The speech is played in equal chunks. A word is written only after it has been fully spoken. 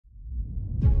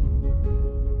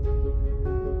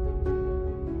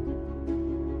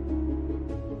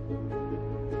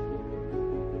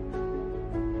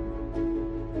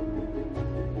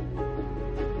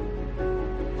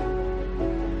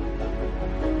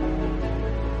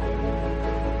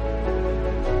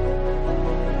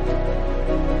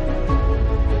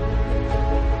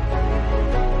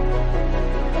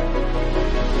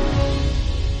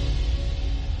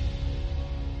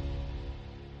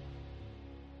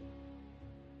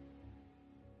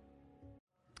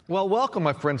Well, welcome,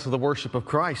 my friends, to the worship of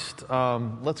Christ.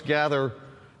 Let's gather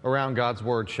around God's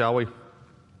Word, shall we?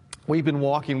 We've been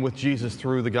walking with Jesus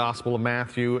through the Gospel of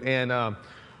Matthew, and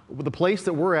the place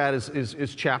that we're at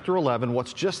is chapter 11.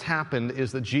 What's just happened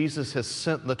is that Jesus has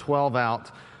sent the 12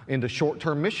 out into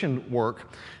short-term mission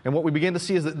work, and what we begin to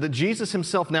see is that Jesus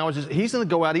himself now he's going to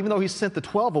go out, even though he sent the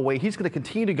 12 away, he's going to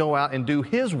continue to go out and do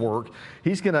his work.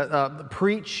 He's going to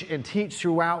preach and teach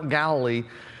throughout Galilee.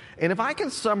 And if I can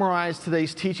summarize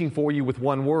today's teaching for you with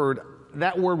one word,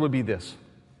 that word would be this: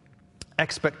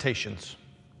 expectations.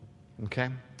 Okay?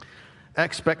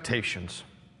 Expectations.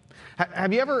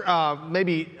 Have you ever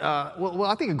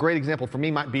I think a great example for me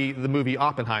might be the movie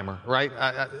Oppenheimer, right?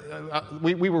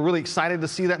 We were really excited to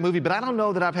see that movie, but I don't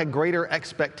know that I've had greater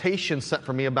expectations set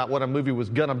for me about what a movie was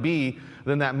going to be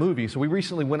than that movie. So we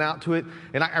recently went out to it,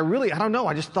 and I don't know,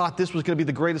 I just thought this was going to be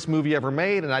the greatest movie ever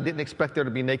made, and I didn't expect there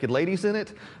to be naked ladies in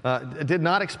it. I did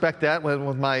not expect that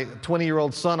with my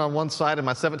 20-year-old son on one side and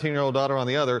my 17-year-old daughter on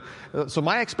the other. So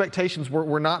my expectations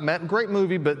were not met. Great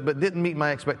movie, but didn't meet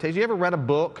my expectations. You ever read a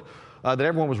book that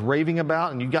everyone was raving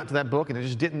about, and you got to that book and it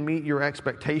just didn't meet your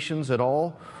expectations at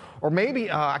all? Or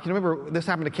maybe, I can remember this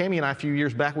happened to Cammie and I a few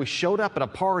years back. We showed up at a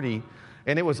party,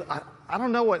 and it was, I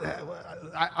don't know what,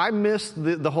 I missed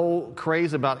the whole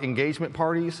craze about engagement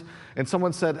parties, and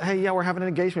someone said, hey, yeah, we're having an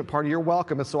engagement party, you're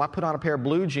welcome. And so I put on a pair of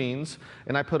blue jeans,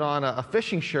 and I put on a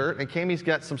fishing shirt, and Cammie's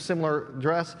got some similar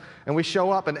dress, and we show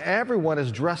up, and everyone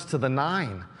is dressed to the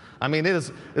nine. I mean,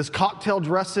 it is cocktail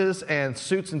dresses and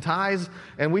suits and ties,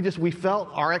 and we felt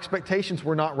our expectations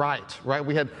were not right?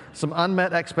 We had some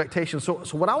unmet expectations. So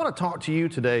what I want to talk to you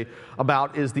today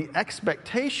about is the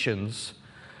expectations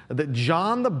that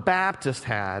John the Baptist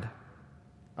had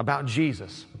about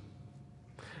Jesus.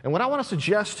 And what I want to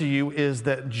suggest to you is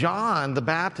that John the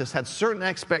Baptist had certain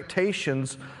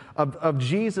expectations of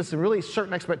Jesus, and really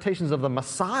certain expectations of the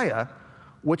Messiah,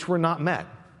 which were not met.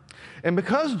 And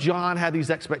because John had these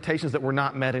expectations that were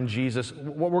not met in Jesus,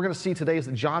 what we're going to see today is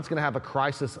that John's going to have a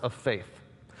crisis of faith.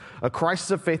 A crisis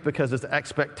of faith because his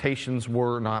expectations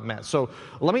were not met. So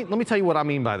let me tell you what I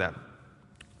mean by that.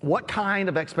 What kind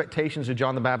of expectations did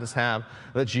John the Baptist have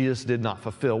that Jesus did not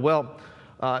fulfill? Well,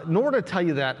 in order to tell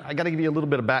you that, I got to give you a little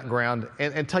bit of background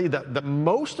and tell you that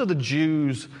most of the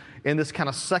Jews in this kind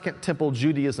of Second Temple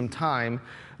Judaism time,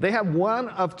 they had one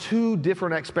of two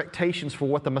different expectations for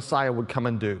what the Messiah would come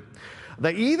and do.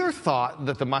 They either thought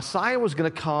that the Messiah was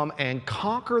going to come and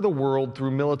conquer the world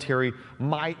through military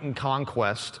might and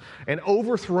conquest and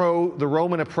overthrow the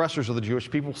Roman oppressors of the Jewish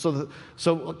people.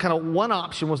 So kind of one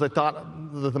option was they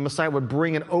thought that the Messiah would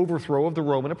bring an overthrow of the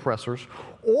Roman oppressors,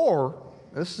 or,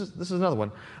 this is another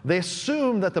one, they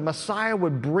assumed that the Messiah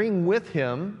would bring with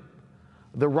him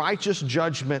the righteous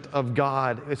judgment of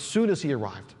God as soon as he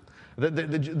arrived. That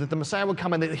the Messiah would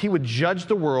come and that he would judge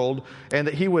the world, and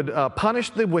that he would punish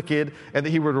the wicked, and that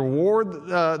he would reward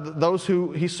those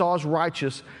who he saw as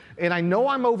righteous. And I know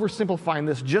I'm oversimplifying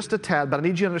this just a tad, but I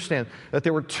need you to understand that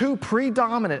there were two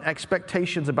predominant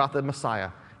expectations about the Messiah: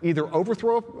 either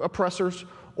overthrow oppressors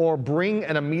or bring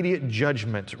an immediate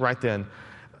judgment right then.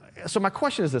 So my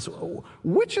question is this: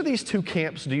 which of these two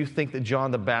camps do you think that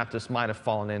John the Baptist might have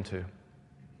fallen into?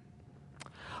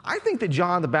 I think that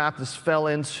John the Baptist fell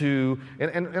into,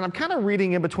 and I'm kind of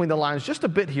reading in between the lines just a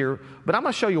bit here, but I'm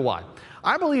going to show you why.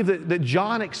 I believe that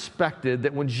John expected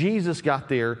that when Jesus got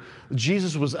there,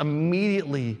 Jesus was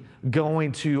immediately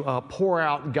going to pour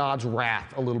out God's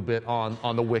wrath a little bit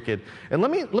on the wicked. And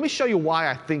let me show you why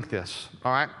I think this,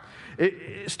 all right?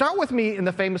 Start with me in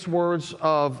the famous words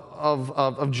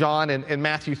of John in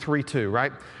Matthew 3:2,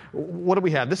 right? What do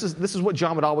we have? This is what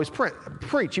John would always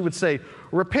preach. He would say,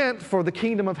 "Repent, for the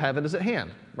kingdom of heaven is at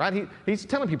hand." Right? He's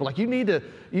telling people, like, you need to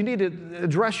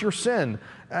address your sin.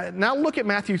 Now look at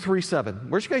Matthew 3:7.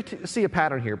 We're just going to see a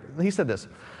pattern here. He said this: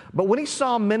 "But when he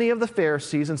saw many of the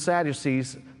Pharisees and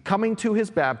Sadducees coming to his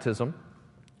baptism,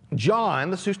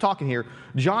 John," this is who's talking here,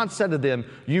 John said to them,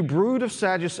 you brood of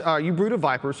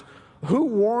vipers, who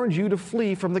warned you to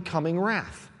flee from the coming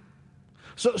wrath?"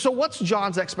 So what's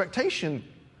John's expectation?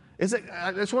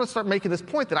 I just want to start making this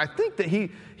point that I think that he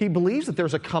believes that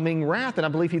there's a coming wrath, and I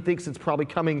believe he thinks it's probably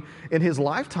coming in his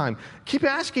lifetime. Keep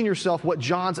asking yourself what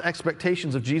John's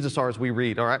expectations of Jesus are as we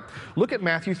read, all right? Look at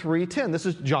Matthew 3:10. This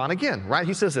is John again, right?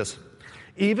 He says this: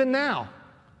 "Even now,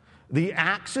 the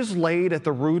axe is laid at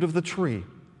the root of the tree.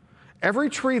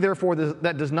 Every tree, therefore,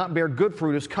 that does not bear good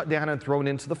fruit is cut down and thrown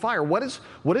into the fire." What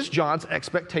is John's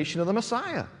expectation of the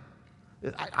Messiah?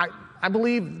 I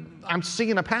believe I'm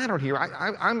seeing a pattern here.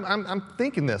 I'm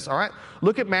thinking this, all right?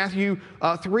 Look at Matthew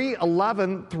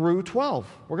 3:11 through 12.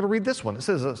 We're going to read this one. It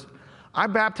says this: "I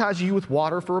baptize you with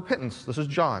water for repentance." This is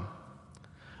John.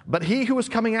 But he who is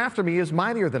coming after me is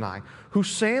mightier than I, whose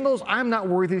sandals I'm not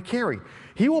worthy to carry.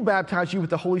 He will baptize you with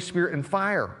the Holy Spirit and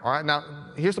fire. All right,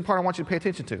 now here's the part I want you to pay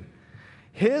attention to.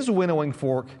 His winnowing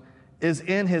fork is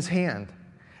in his hand,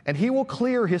 and he will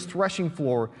clear his threshing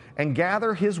floor and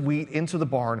gather his wheat into the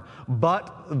barn,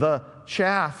 but the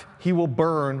chaff he will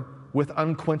burn with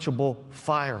unquenchable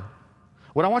fire.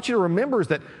 What I want you to remember is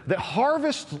that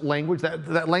harvest language,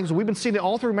 that language, we've been seeing it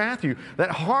all through Matthew, that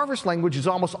harvest language is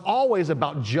almost always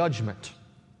about judgment.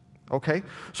 Okay?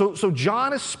 So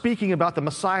John is speaking about the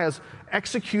Messiah's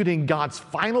executing God's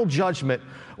final judgment.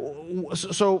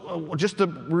 So just to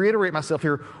reiterate myself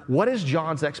here, what is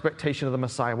John's expectation of the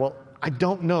Messiah? Well, I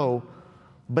don't know,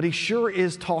 but he sure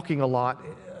is talking a lot,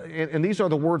 and these are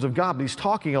the words of God, but he's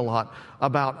talking a lot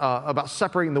about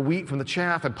separating the wheat from the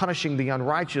chaff and punishing the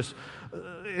unrighteous.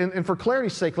 And for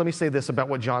clarity's sake, let me say this about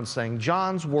what John's saying.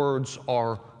 John's words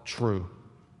are true.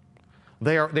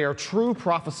 They are true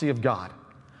prophecy of God.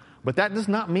 But that does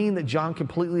not mean that John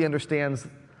completely understands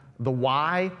the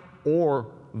why or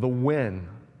the when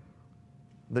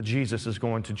that Jesus is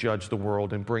going to judge the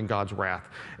world and bring God's wrath.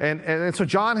 And so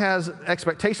John has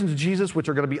expectations of Jesus which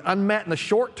are going to be unmet in the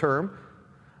short term.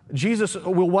 Jesus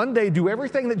will one day do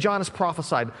everything that John has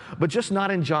prophesied, but just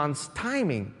not in John's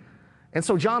timing. And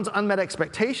so John's unmet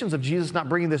expectations of Jesus not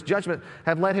bringing this judgment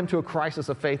have led him to a crisis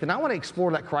of faith. And I want to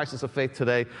explore that crisis of faith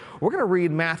today. We're going to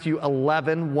read Matthew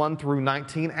 11, 1 through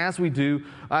 19, as we do,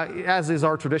 as is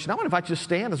our tradition. I want to invite you to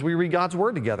stand as we read God's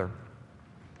Word together.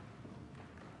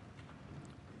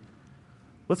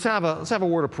 Let's have a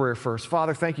word of prayer first.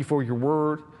 Father, thank you for your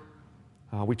Word.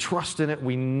 We trust in it.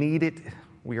 We need it.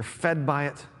 We are fed by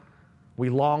it. We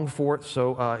long for it.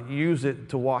 So use it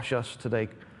to wash us today,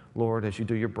 Lord, as you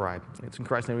do your bride. It's in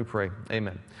Christ's name we pray.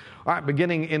 Amen. All right,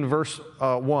 beginning in verse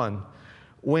 1.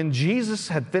 When Jesus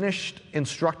had finished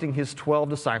instructing his 12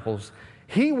 disciples,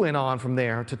 he went on from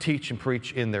there to teach and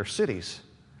preach in their cities.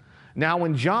 Now,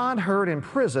 when John heard in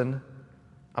prison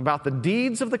about the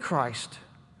deeds of the Christ,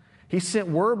 he sent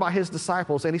word by his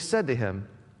disciples, and he said to him,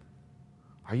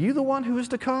 "Are you the one who is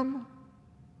to come,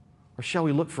 or shall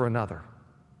we look for another?"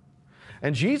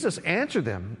 And Jesus answered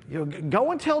them,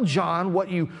 "Go and tell John what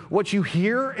you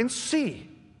hear and see.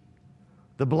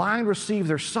 The blind receive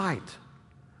their sight,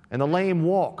 and the lame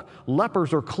walk.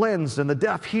 Lepers are cleansed, and the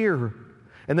deaf hear.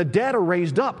 And the dead are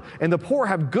raised up, and the poor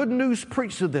have good news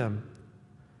preached to them.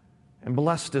 And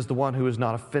blessed is the one who is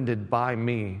not offended by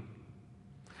me."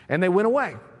 And they went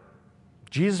away.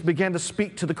 Jesus began to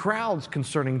speak to the crowds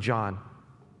concerning John.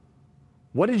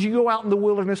 "What did you go out in the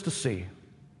wilderness to see?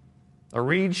 A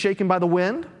reed shaken by the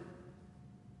wind?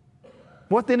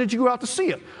 What then did you go out to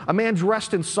see? A man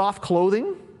dressed in soft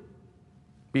clothing?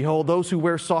 Behold, those who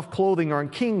wear soft clothing are in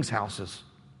kings' houses.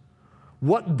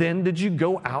 What then did you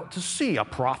go out to see? A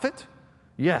prophet?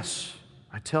 Yes,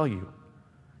 I tell you,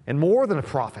 and more than a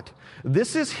prophet.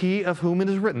 This is he of whom it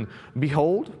is written,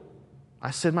 'Behold,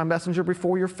 I send my messenger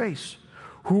before your face,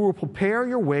 who will prepare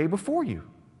your way before you.'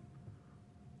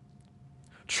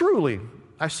 Truly,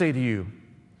 I say to you,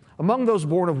 among those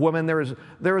born of women, there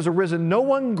is arisen no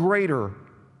one greater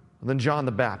than John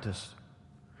the Baptist.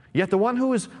 Yet the one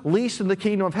who is least in the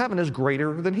kingdom of heaven is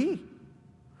greater than he.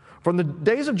 From the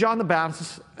days of John the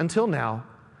Baptist until now,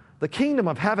 the kingdom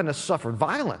of heaven has suffered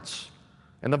violence,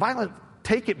 and the violent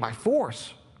take it by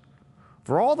force.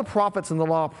 For all the prophets in the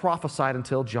law prophesied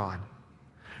until John.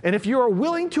 And if you are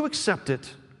willing to accept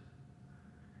it,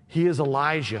 he is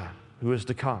Elijah who is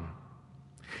to come.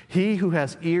 He who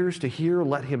has ears to hear,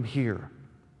 let him hear.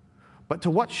 But to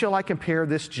what shall I compare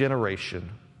this generation?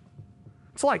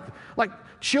 It's like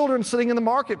children sitting in the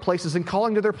marketplaces and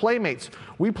calling to their playmates.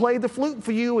 We played the flute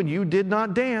for you, and you did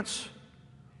not dance.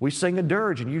 We sang a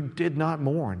dirge, and you did not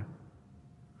mourn.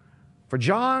 For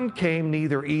John came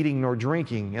neither eating nor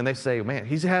drinking, and they say, man,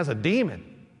 he has a demon.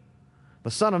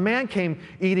 The Son of Man came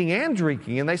eating and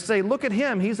drinking, and they say, look at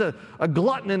him. He's a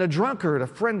glutton and a drunkard, a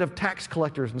friend of tax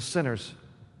collectors and sinners.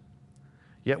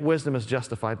 Yet wisdom is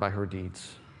justified by her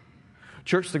deeds.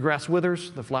 Church, the grass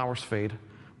withers, the flowers fade,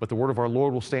 but the word of our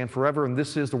Lord will stand forever, and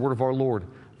this is the word of our Lord.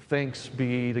 Thanks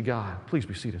be to God. Please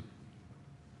be seated.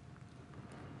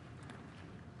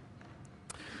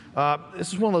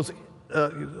 This is one of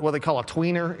those, what they call a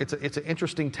tweener. It's an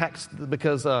interesting text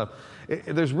because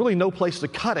there's really no place to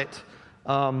cut it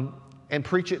and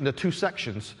preach it into two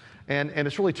sections. And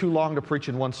it's really too long to preach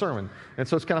in one sermon. And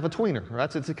so it's kind of a tweener,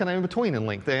 right? It's kind of in between in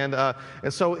length. And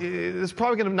so it's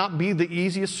probably going to not be the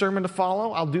easiest sermon to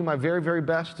follow. I'll do my very, very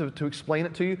best to explain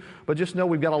it to you. But just know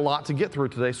we've got a lot to get through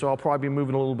today, so I'll probably be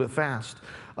moving a little bit fast.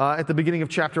 At the beginning of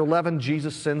chapter 11,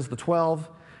 Jesus sends the 12.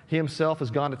 He himself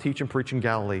has gone to teach and preach in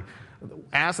Galilee.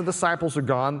 As the disciples are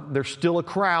gone, there's still a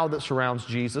crowd that surrounds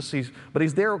Jesus, but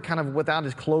he's there kind of without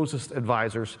his closest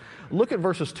advisors. Look at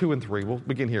verses 2 and 3. We'll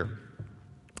begin here.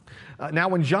 Now,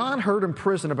 when John heard in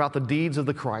prison about the deeds of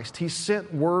the Christ, he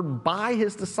sent word by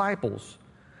his disciples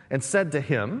and said to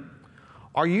him,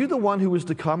 "Are you the one who is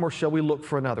to come, or shall we look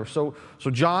for another?" So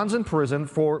John's in prison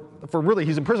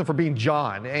he's in prison for being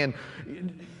John. And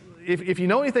if you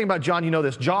know anything about John, you know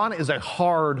this. John is a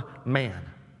hard man.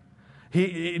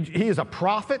 He is a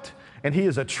prophet, and he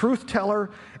is a truth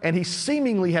teller, and he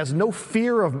seemingly has no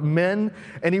fear of men,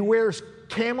 and he wears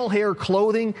camel hair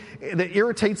clothing that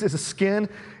irritates his skin,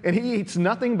 and he eats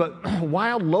nothing but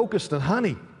wild locust and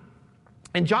honey.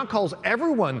 And John calls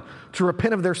everyone to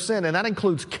repent of their sin, and that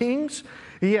includes kings.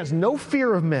 He has no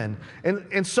fear of men.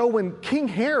 And so when King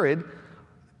Herod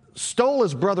stole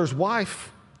his brother's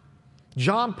wife,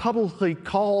 John publicly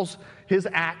calls his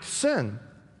act sin.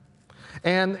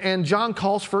 And John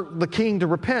calls for the king to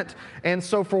repent. And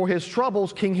so for his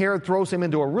troubles, King Herod throws him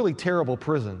into a really terrible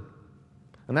prison.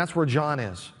 And that's where John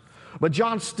is. But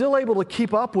John's still able to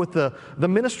keep up with the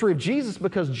ministry of Jesus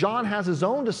because John has his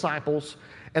own disciples,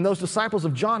 and those disciples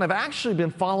of John have actually been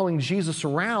following Jesus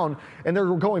around, and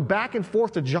they're going back and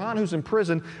forth to John, who's in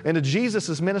prison, and to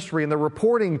Jesus' ministry, and they're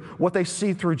reporting what they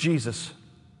see through Jesus.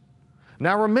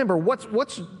 Now remember,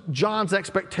 what's John's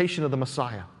expectation of the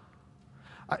Messiah?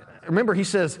 Remember, he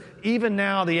says, "Even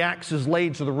now the axe is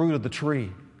laid to the root of the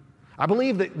tree." I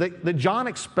believe that John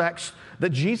expects that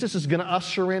Jesus is going to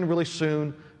usher in really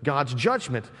soon God's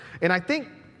judgment. And I think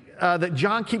that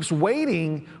John keeps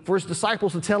waiting for his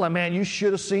disciples to tell him, "Man, you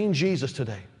should have seen Jesus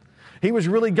today. He was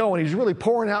really going. He's really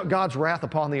pouring out God's wrath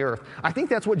upon the earth." I think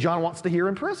that's what John wants to hear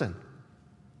in prison.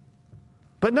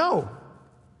 But no.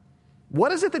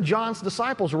 What is it that John's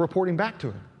disciples are reporting back to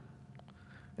him?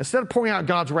 Instead of pouring out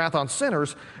God's wrath on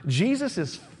sinners, Jesus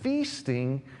is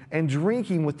feasting and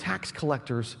drinking with tax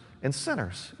collectors and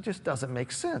sinners. It just doesn't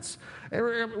make sense.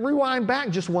 Rewind back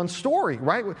just one story,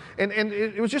 right? And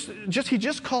it was he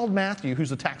just called Matthew,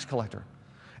 who's a tax collector.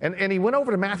 And he went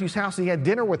over to Matthew's house, and he had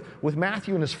dinner with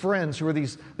Matthew and his friends, who are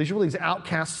these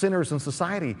outcast sinners in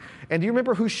society. And do you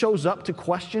remember who shows up to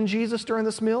question Jesus during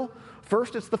this meal?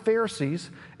 First, it's the Pharisees,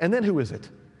 and then who is it?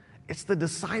 It's the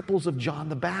disciples of John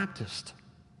the Baptist.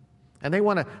 And they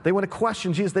want to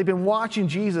question Jesus. They've been watching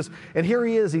Jesus, and here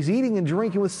he is. He's eating and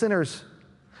drinking with sinners.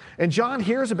 And John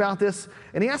hears about this,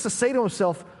 and he has to say to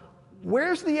himself,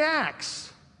 "Where's the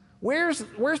axe? Where's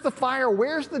the fire?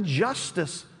 Where's the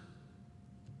justice?"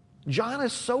 John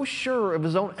is so sure of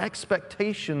his own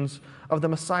expectations of the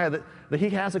Messiah that he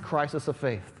has a crisis of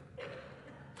faith.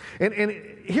 And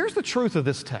here's the truth of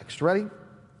this text. Ready?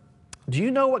 Do you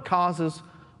know what causes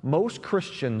most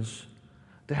Christians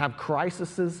to have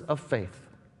crises of faith?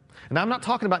 And I'm not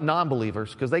talking about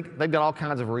non-believers, because they've got all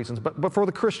kinds of reasons, but for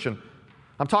the Christian,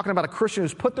 I'm talking about a Christian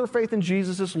who's put their faith in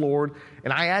Jesus as Lord,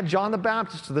 and I add John the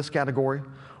Baptist to this category.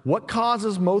 What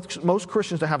causes most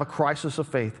Christians to have a crisis of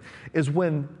faith is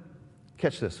when,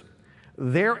 catch this,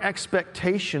 their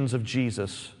expectations of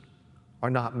Jesus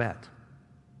are not met.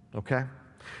 Okay?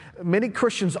 Many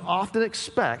Christians often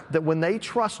expect that when they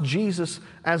trust Jesus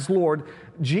as Lord,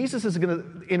 Jesus is going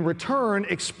to, in return,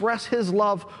 express his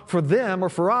love for them or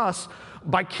for us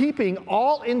by keeping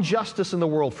all injustice in the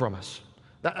world from us.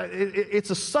 It's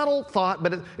a subtle thought,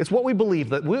 but it's what we believe,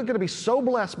 that we're going to be so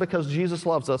blessed because Jesus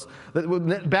loves us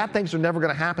that bad things are never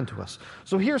going to happen to us.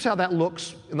 So here's how that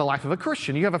looks in the life of a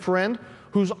Christian. You have a friend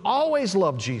who's always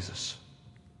loved Jesus,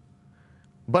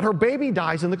 but her baby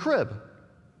dies in the crib.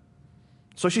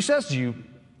 So she says to you,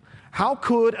 "How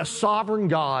could a sovereign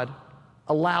God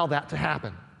allow that to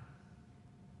happen?"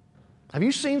 Have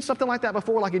you seen something like that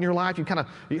before, like in your life?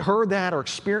 You heard that or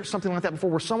experienced something like that before,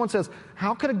 where someone says,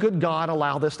 "How could a good God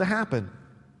allow this to happen?"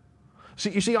 So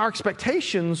you see, our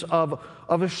expectations of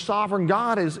a sovereign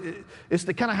God is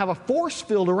to kind of have a force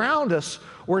field around us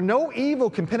where no evil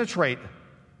can penetrate.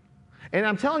 And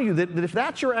I'm telling you that if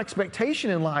that's your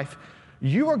expectation in life,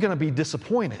 you are going to be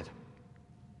disappointed.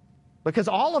 Because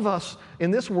all of us in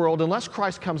this world, unless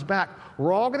Christ comes back,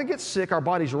 we're all going to get sick, our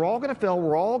bodies are all going to fail,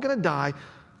 we're all going to die.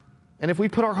 And if we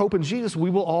put our hope in Jesus,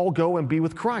 we will all go and be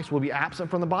with Christ. We'll be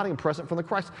absent from the body and present from the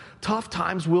Christ. Tough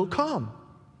times will come.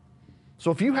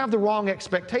 So if you have the wrong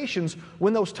expectations,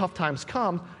 when those tough times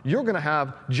come, you're going to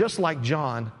have, just like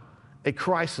John, a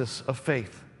crisis of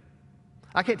faith.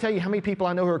 I can't tell you how many people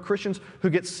I know who are Christians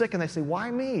who get sick and they say, "Why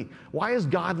me? Why is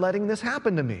God letting this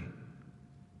happen to me?"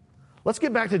 Let's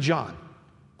get back to John.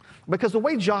 Because the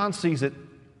way John sees it,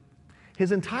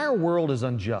 his entire world is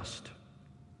unjust.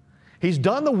 He's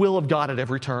done the will of God at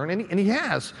every turn, and he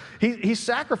has. He's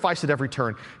sacrificed at every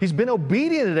turn. He's been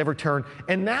obedient at every turn,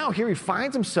 and now here he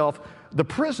finds himself the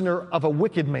prisoner of a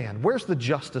wicked man. Where's the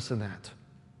justice in that?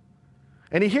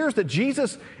 And he hears that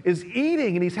Jesus is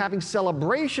eating and he's having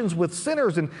celebrations with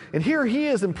sinners, and here he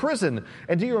is in prison.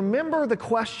 And do you remember the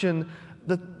question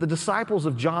that the disciples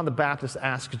of John the Baptist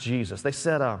asked Jesus? They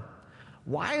said,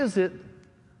 why is it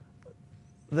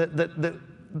that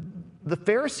the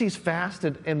Pharisees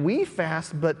fasted and we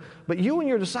fast, but you and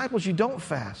your disciples, you don't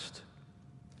fast?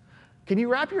 Can you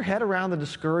wrap your head around the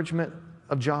discouragement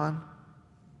of John?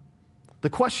 The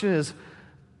question is,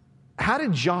 how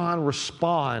did John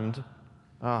respond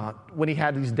when he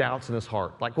had these doubts in his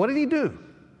heart? Like, what did he do?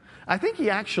 I think he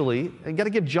actually, and got to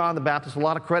give John the Baptist a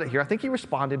lot of credit here, I think he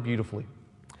responded beautifully.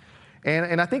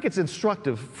 And I think it's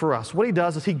instructive for us. What he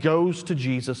does is he goes to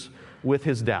Jesus with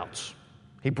his doubts.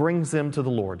 He brings them to the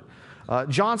Lord.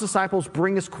 John's disciples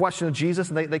bring this question to Jesus,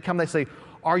 and they come, they say,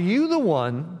 are you the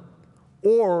one,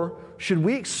 or should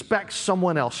we expect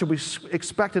someone else? Should we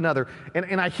expect another?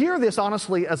 And I hear this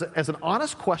honestly as an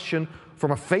honest question from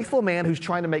a faithful man who's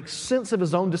trying to make sense of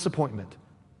his own disappointment.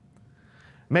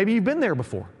 Maybe you've been there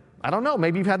before. I don't know.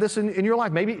 Maybe you've had this in your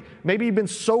life. Maybe you've been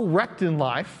so wrecked in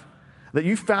life that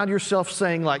you found yourself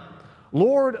saying like,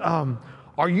 Lord,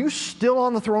 are you still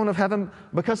on the throne of heaven?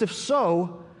 Because if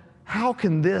so, how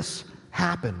can this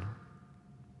happen?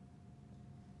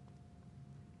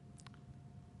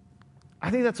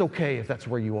 I think that's okay if that's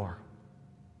where you are.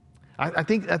 I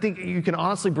think you can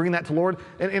honestly bring that to Lord.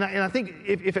 And I think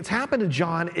if it's happened to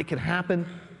John, it can happen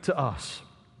to us.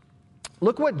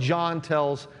 Look what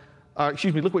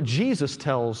look what Jesus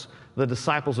tells the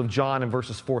disciples of John in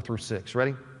verses 4 through 6.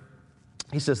 Ready?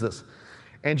 He says this,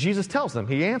 and Jesus tells them,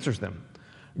 he answers them,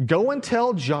 go and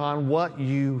tell John what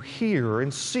you hear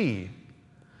and see.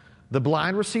 The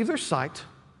blind receive their sight,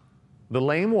 the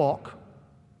lame walk,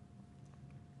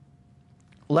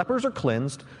 lepers are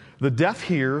cleansed, the deaf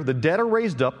hear, the dead are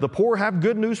raised up, the poor have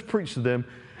good news preached to them,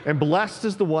 and blessed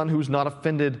is the one who's not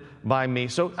offended by me.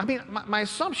 So, I mean, my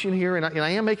assumption here, and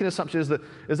I am making an assumption, is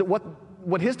that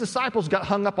what his disciples got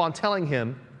hung up on telling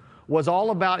him was all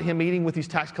about him eating with these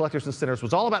tax collectors and sinners,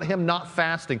 was all about him not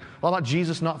fasting, all about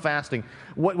Jesus not fasting.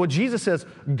 What Jesus says,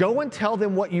 go and tell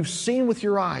them what you've seen with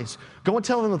your eyes. Go and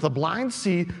tell them that the blind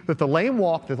see, that the lame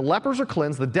walk, that the lepers are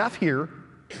cleansed, the deaf hear.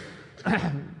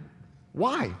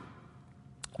 Why?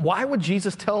 Why would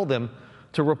Jesus tell them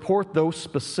to report those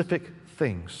specific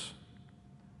things?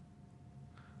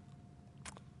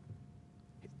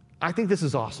 I think this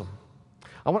is awesome.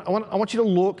 I want you to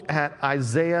look at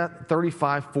Isaiah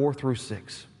 35, 4 through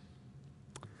 6.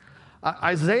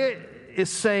 Isaiah is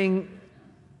saying,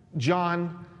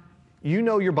 John, you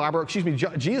know your Bible.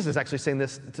 Jesus is actually saying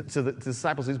this to the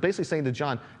disciples. He's basically saying to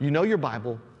John, you know your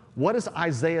Bible. What does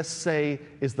Isaiah say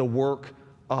is the work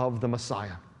of the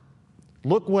Messiah?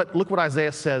 Look what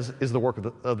Isaiah says is the work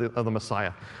of the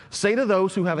Messiah. Say to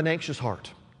those who have an anxious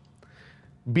heart,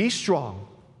 be strong,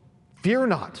 fear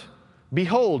not.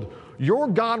 Behold, your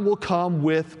God will come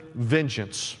with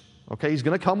vengeance. Okay, he's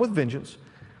going to come with vengeance.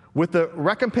 With the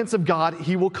recompense of God,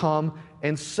 he will come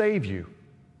and save you.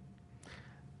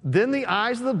 Then the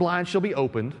eyes of the blind shall be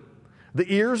opened, the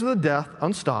ears of the deaf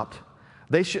unstopped.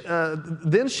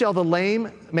 Then shall the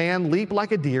lame man leap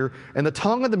like a deer, and the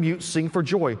tongue of the mute sing for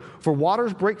joy. For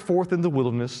waters break forth in the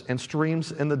wilderness and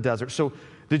streams in the desert. So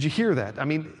did you hear that? I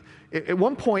mean, at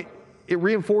one point, it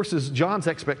reinforces John's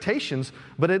expectations,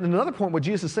 but at another point, what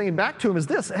Jesus is saying back to him is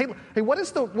this: Hey, what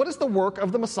is the work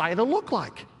of the Messiah to look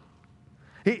like?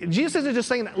 Jesus isn't just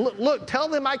saying, look, tell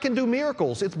them I can do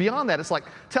miracles. It's beyond that. It's like,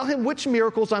 tell him which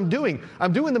miracles I'm doing.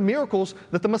 I'm doing the miracles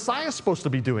that the Messiah is supposed to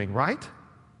be doing, right?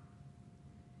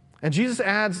 And Jesus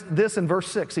adds this in verse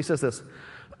 6. He says this,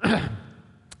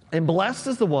 and blessed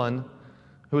is the one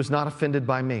who is not offended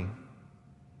by me.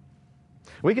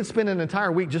 We could spend an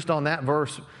entire week just on that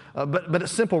verse, but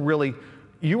it's simple, really.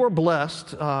 You are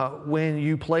blessed when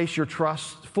you place your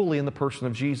trust fully in the person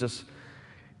of Jesus.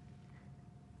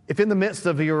 If in the midst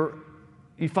of you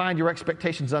find your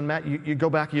expectations unmet, you go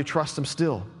back and you trust him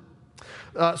still.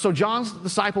 So John's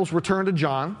disciples return to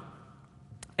John,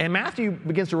 and Matthew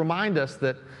begins to remind us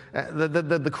that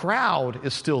the crowd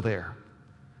is still there.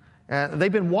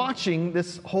 They've been watching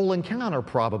this whole encounter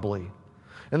probably.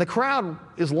 And the crowd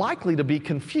is likely to be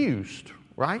confused,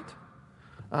 right?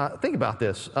 Think about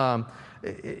this.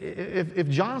 If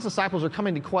John's disciples are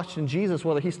coming to question Jesus,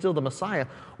 whether he's still the Messiah,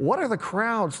 what are the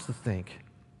crowds to think?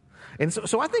 And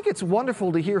so I think it's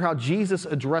wonderful to hear how Jesus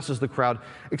addresses the crowd,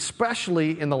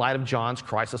 especially in the light of John's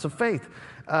crisis of faith.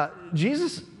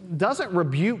 Jesus doesn't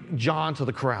rebuke John to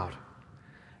the crowd.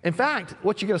 In fact,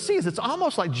 what you're going to see is it's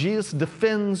almost like Jesus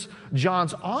defends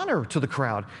John's honor to the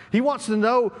crowd. He wants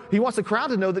the crowd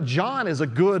to know that John is a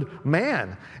good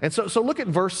man. And so look at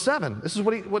verse 7. This is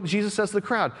what Jesus says to the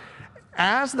crowd.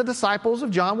 As the disciples of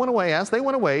John went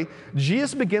away,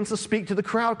 Jesus begins to speak to the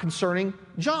crowd concerning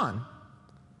John.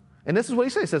 And this is what he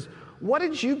says. He says, what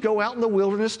did you go out in the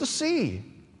wilderness to see?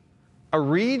 A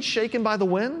reed shaken by the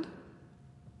wind?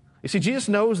 You see, Jesus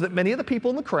knows that many of the people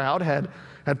in the crowd had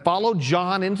followed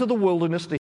John into the wilderness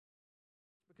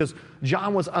because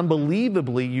John was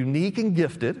unbelievably unique and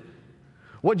gifted.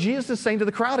 What Jesus is saying to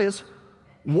the crowd is,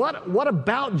 what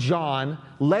about John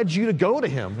led you to go to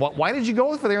him? Why did you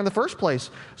go there in the first place?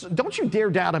 So don't you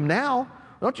dare doubt him now.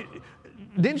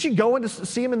 Didn't you go in to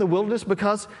see him in the wilderness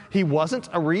because he wasn't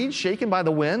a reed shaken by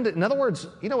the wind? In other words,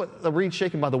 you know what a reed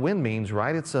shaken by the wind means,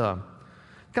 right? It's kind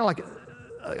of like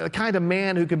a kind of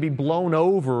man who can be blown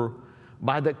over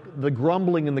by the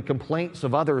grumbling and the complaints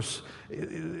of others.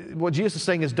 What Jesus is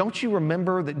saying is, don't you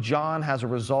remember that John has a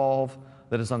resolve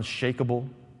that is unshakable?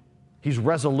 He's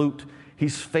resolute.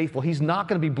 He's faithful. He's not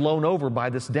going to be blown over by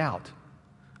this doubt.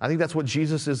 I think that's what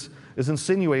Jesus is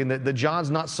insinuating, that John's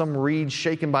not some reed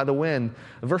shaken by the wind.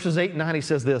 In verses 8 and 9, he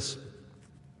says this,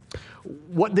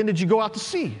 what then did you go out to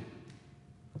see?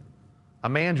 A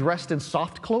man dressed in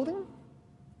soft clothing?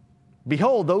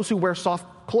 Behold, those who wear soft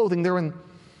clothing, they're in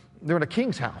a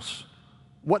king's house.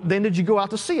 What then did you go out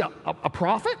to see? A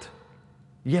prophet?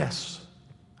 Yes,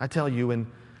 I tell you, and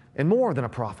more than a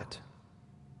prophet.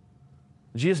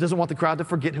 Jesus doesn't want the crowd to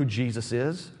forget who Jesus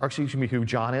is, or excuse me, who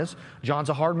John is. John's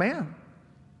a hard man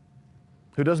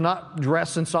who does not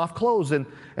dress in soft clothes. And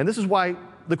this is why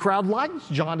the crowd likes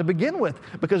John to begin with,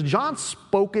 because John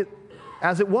spoke it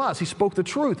as it was. He spoke the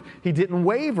truth. He didn't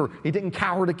waver. He didn't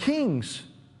cower to kings.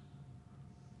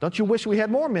 Don't you wish we had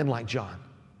more men like John?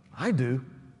 I do.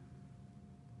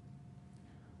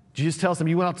 Jesus tells them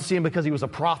you went out to see him because he was a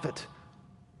prophet.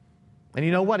 And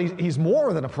you know what? He's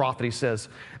more than a prophet, he says.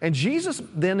 And Jesus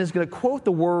then is going to quote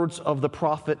the words of the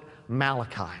prophet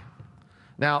Malachi.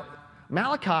 Now,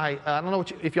 Malachi, I don't know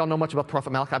if y'all know much about the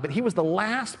prophet Malachi, but he was the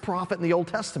last prophet in the Old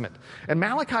Testament. And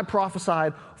Malachi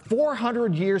prophesied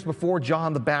 400 years before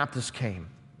John the Baptist came.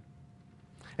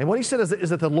 And what he said is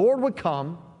that the Lord would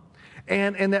come,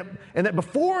 and that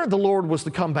before the Lord was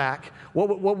to come back,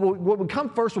 what would come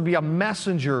first would be a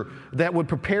messenger that would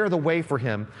prepare the way for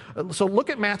him. So look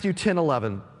at Matthew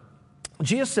 10:11.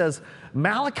 Jesus says,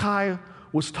 Malachi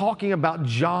was talking about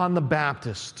John the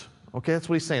Baptist. Okay, that's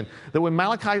what he's saying. That when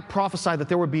Malachi prophesied that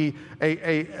there would be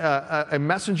a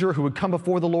messenger who would come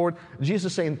before the Lord,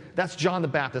 Jesus is saying, that's John the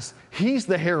Baptist. He's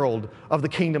the herald of the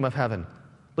kingdom of heaven.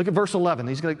 Look at verse 11.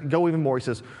 He's going to go even more. He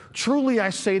says, truly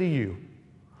I say to you,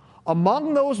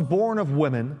 among those born of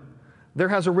women, there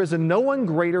has arisen no one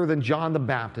greater than John the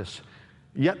Baptist.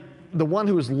 Yet the one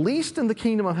who is least in the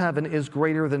kingdom of heaven is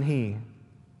greater than he.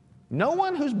 No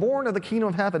one who's born of the kingdom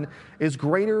of heaven is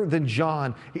greater than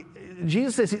John.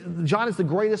 Jesus says John is the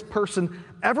greatest person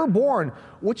ever born,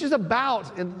 which is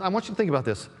about, and I want you to think about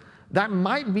this, that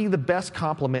might be the best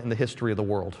compliment in the history of the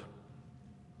world.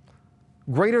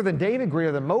 Greater than David,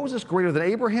 greater than Moses, greater than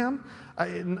Abraham.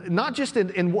 Not just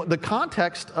in the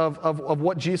context of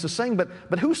what Jesus is saying,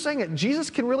 but who's saying it? Jesus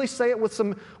can really say it with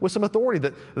some authority,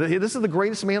 that this is the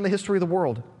greatest man in the history of the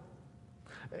world.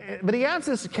 But he adds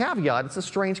this caveat. It's a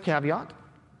strange caveat.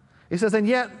 He says, and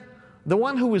yet the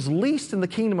one who is least in the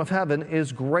kingdom of heaven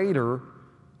is greater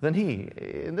than he.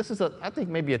 And this is, I think,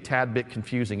 maybe a tad bit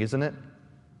confusing, isn't it?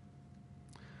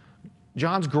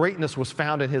 John's greatness was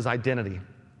found in his identity.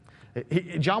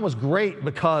 John was great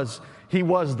because he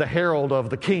was the herald of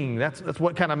the king. That's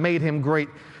what kind of made him great.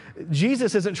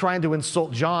 Jesus isn't trying to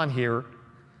insult John here.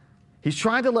 He's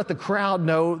trying to let the crowd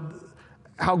know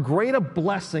how great a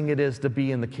blessing it is to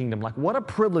be in the kingdom. Like, what a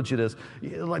privilege it is.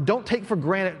 Like, don't take for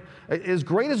granted, as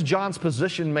great as John's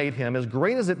position made him, as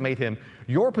great as it made him,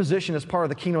 your position as part of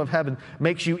the kingdom of heaven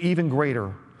makes you even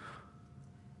greater.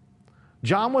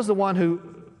 John was the one who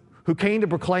came to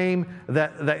proclaim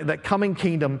that coming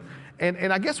kingdom.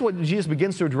 And I guess what Jesus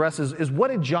begins to address is what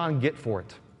did John get for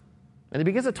it? And he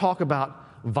begins to talk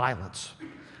about violence.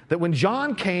 That when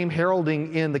John came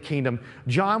heralding in the kingdom,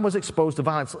 John was exposed to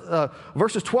violence.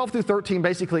 Verses 12 through 13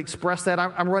 basically express that.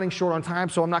 I'm running short on time,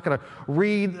 so I'm not going to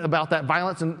read about that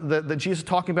violence that Jesus is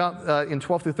talking about in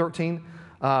 12 through 13.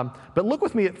 But look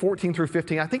with me at 14 through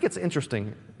 15. I think it's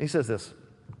interesting. He says this.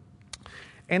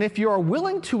 And if you are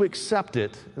willing to accept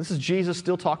it, this is Jesus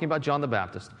still talking about John the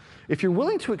Baptist. If you're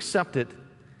willing to accept it,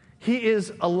 he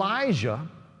is Elijah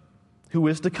who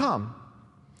is to come.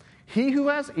 He who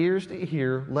has ears to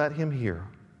hear, let him hear.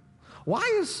 Why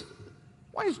is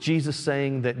Why is Jesus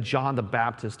saying that John the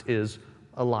Baptist is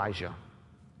Elijah?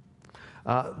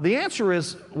 The answer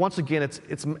is, once again,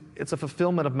 it's a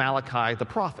fulfillment of Malachi, the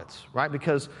prophets, right?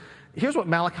 Because here's what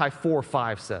Malachi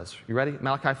 4:5 says. You ready?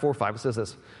 Malachi 4:5, it says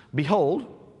this: Behold,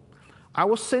 I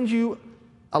will send you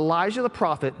Elijah the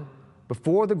prophet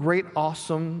before the great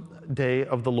awesome day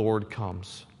of the Lord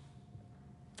comes.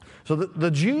 So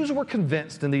the Jews were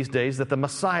convinced in these days that the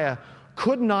Messiah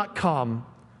could not come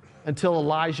until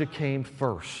Elijah came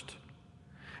first.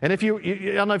 And I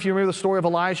don't know if you remember the story of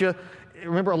Elijah.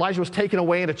 Remember, Elijah was taken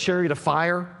away in a chariot of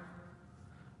fire.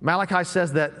 Malachi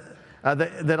says that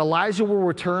Elijah will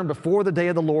return before the day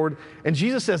of the Lord. And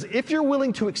Jesus says, if you're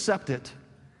willing to accept it,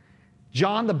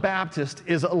 John the Baptist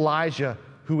is Elijah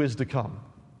who is to come.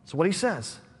 That's what he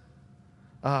says.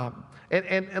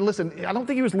 And listen, I don't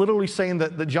think he was literally saying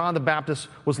that John the Baptist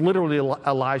was literally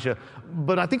Elijah.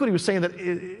 But I think what he was saying that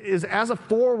is as a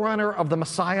forerunner of the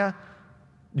Messiah,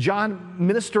 John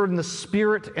ministered in the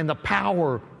spirit and the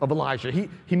power of Elijah.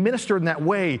 He ministered in that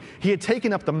way. He had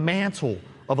taken up the mantle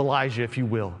of Elijah, if you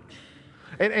will.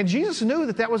 And Jesus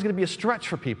knew that was going to be a stretch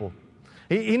for people.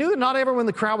 He knew that not everyone in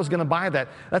the crowd was going to buy that.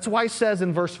 That's why he says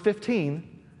in verse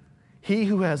 15, he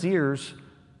who has ears,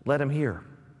 let him hear.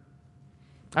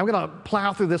 I'm going to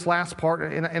plow through this last part,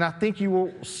 and I think you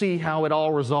will see how it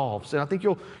all resolves. And I think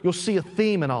you'll see a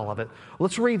theme in all of it.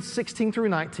 Let's read 16 through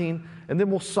 19, and then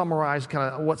we'll summarize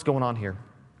kind of what's going on here.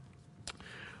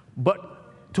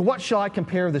 But to what shall I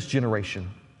compare this generation?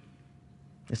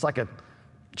 It's like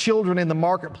children in the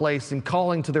marketplace and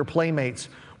calling to their playmates.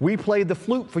 We played the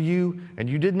flute for you, and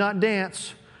you did not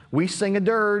dance. We sang a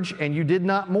dirge, and you did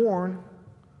not mourn.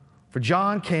 For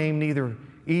John came neither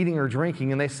eating or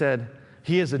drinking, and they said,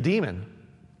 he is a demon.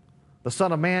 The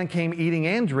Son of Man came eating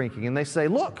and drinking, and they say,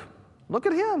 look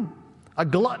at him, a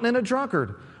glutton and a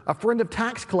drunkard, a friend of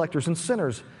tax collectors and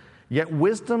sinners. Yet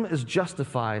wisdom is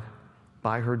justified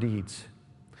by her deeds.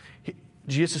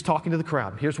 Jesus is talking to the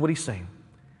crowd. Here's what he's saying.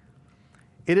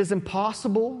 It is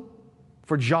impossible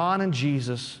for John and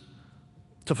Jesus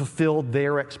to fulfill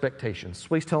their expectations.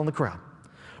 That's what he's telling the crowd.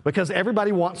 Because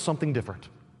everybody wants something different.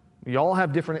 We all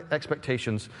have different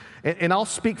expectations. And I'll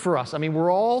speak for us. I mean,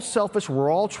 we're all selfish. We're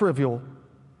all trivial.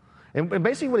 And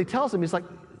basically what he tells them is like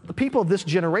the people of this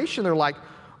generation are like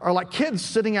kids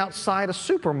sitting outside a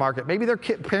supermarket. Maybe their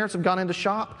parents have gone in to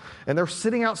shop, and they're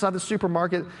sitting outside the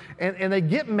supermarket, and they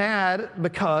get mad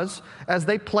because as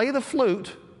they play the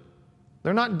flute,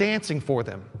 they're not dancing for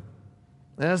them.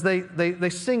 And as they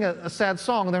sing a sad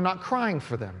song, they're not crying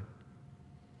for them.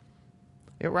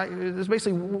 Right? It's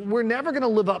basically, we're never going to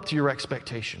live up to your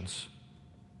expectations.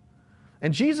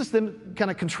 And Jesus then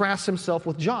kind of contrasts himself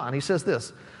with John. He says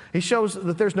this. He shows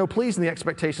that there's no pleasing the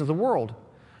expectations of the world.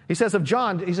 He says of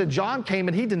John, he said John came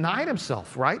and he denied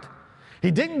himself, right? He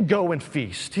didn't go and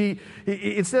feast.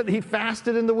 Instead, he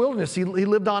fasted in the wilderness. He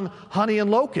lived on honey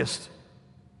and locusts.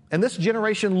 And this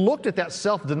generation looked at that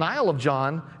self-denial of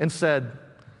John and said,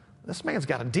 this man's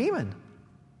got a demon.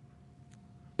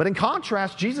 But in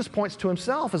contrast, Jesus points to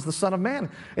himself as the Son of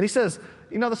Man. And he says,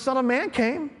 the Son of Man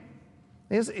came.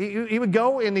 He would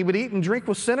go and he would eat and drink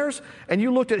with sinners. And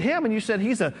you looked at him and you said,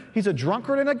 he's a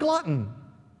drunkard and a glutton.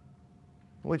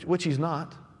 Which he's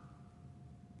not.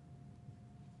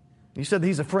 You said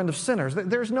he's a friend of sinners.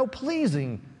 There's no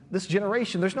pleasing this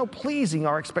generation. There's no pleasing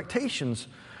our expectations.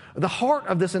 The heart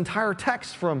of this entire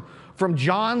text from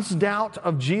John's doubt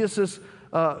of Jesus'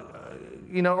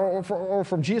 or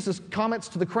from Jesus' comments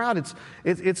to the crowd,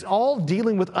 it's all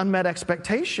dealing with unmet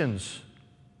expectations.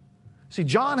 See,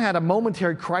 John had a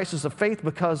momentary crisis of faith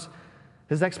because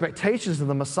his expectations of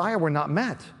the Messiah were not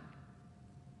met.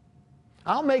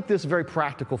 I'll make this very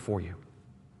practical for you.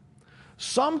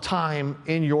 Sometime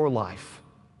in your life,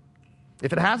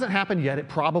 if it hasn't happened yet, it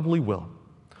probably will.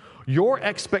 Your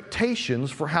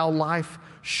expectations for how life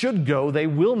should go, they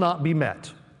will not be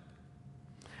met.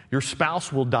 Your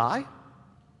spouse will die.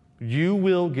 You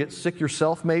will get sick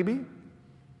yourself maybe.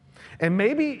 And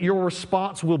maybe your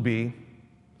response will be,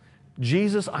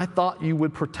 Jesus, I thought you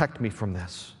would protect me from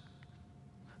this.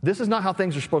 This is not how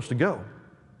things are supposed to go.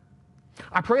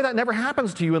 I pray that never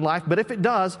happens to you in life, but if it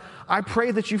does, I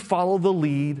pray that you follow the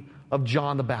lead of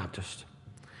John the Baptist.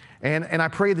 And I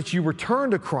pray that you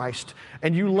return to Christ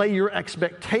and you lay your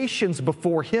expectations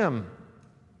before Him.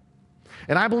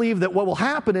 And I believe that what will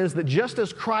happen is that just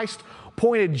as Christ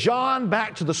pointed John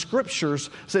back to the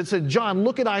Scriptures, said, John,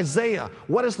 look at Isaiah.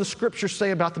 What does the Scripture say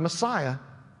about the Messiah?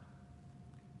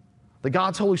 That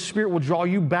God's Holy Spirit will draw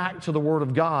you back to the Word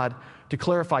of God to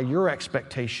clarify your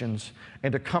expectations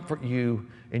and to comfort you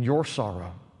in your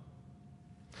sorrow.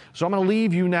 So I'm going to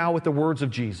leave you now with the words of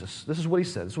Jesus. This is what he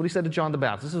said. This is what he said to John the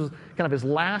Baptist. This is kind of his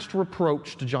last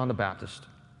reproach to John the Baptist.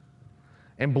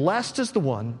 And blessed is the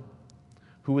one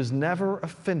who is never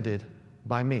offended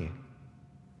by me.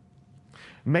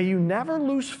 May you never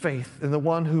lose faith in the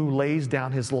one who lays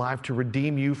down his life to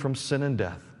redeem you from sin and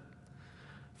death.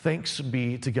 Thanks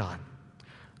be to God.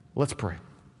 Let's pray.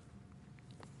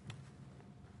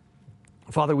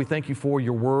 Father, we thank you for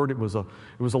your word. It was a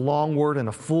long word and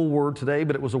a full word today,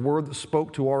 but it was a word that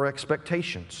spoke to our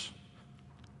expectations.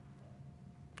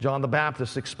 John the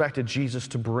Baptist expected Jesus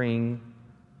to bring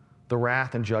the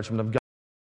wrath and judgment of God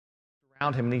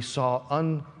around him, and he saw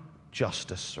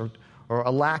injustice or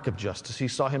a lack of justice. He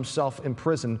saw himself in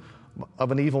prison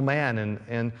of an evil man.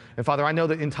 And Father, I know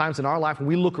that in times in our life when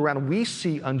we look around and we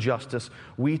see injustice,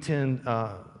 we tend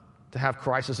to have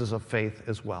crises of faith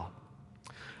as well.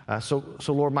 So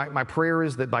Lord, my prayer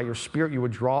is that by your Spirit you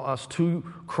would draw us to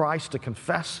Christ to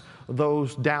confess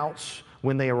those doubts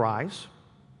when they arise,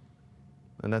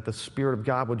 and that the Spirit of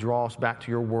God would draw us back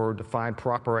to your word to find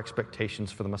proper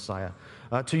expectations for the Messiah.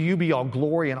 To you be all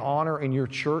glory and honor in your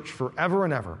church forever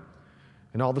and ever.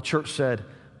 And all the church said,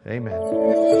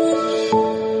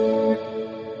 amen.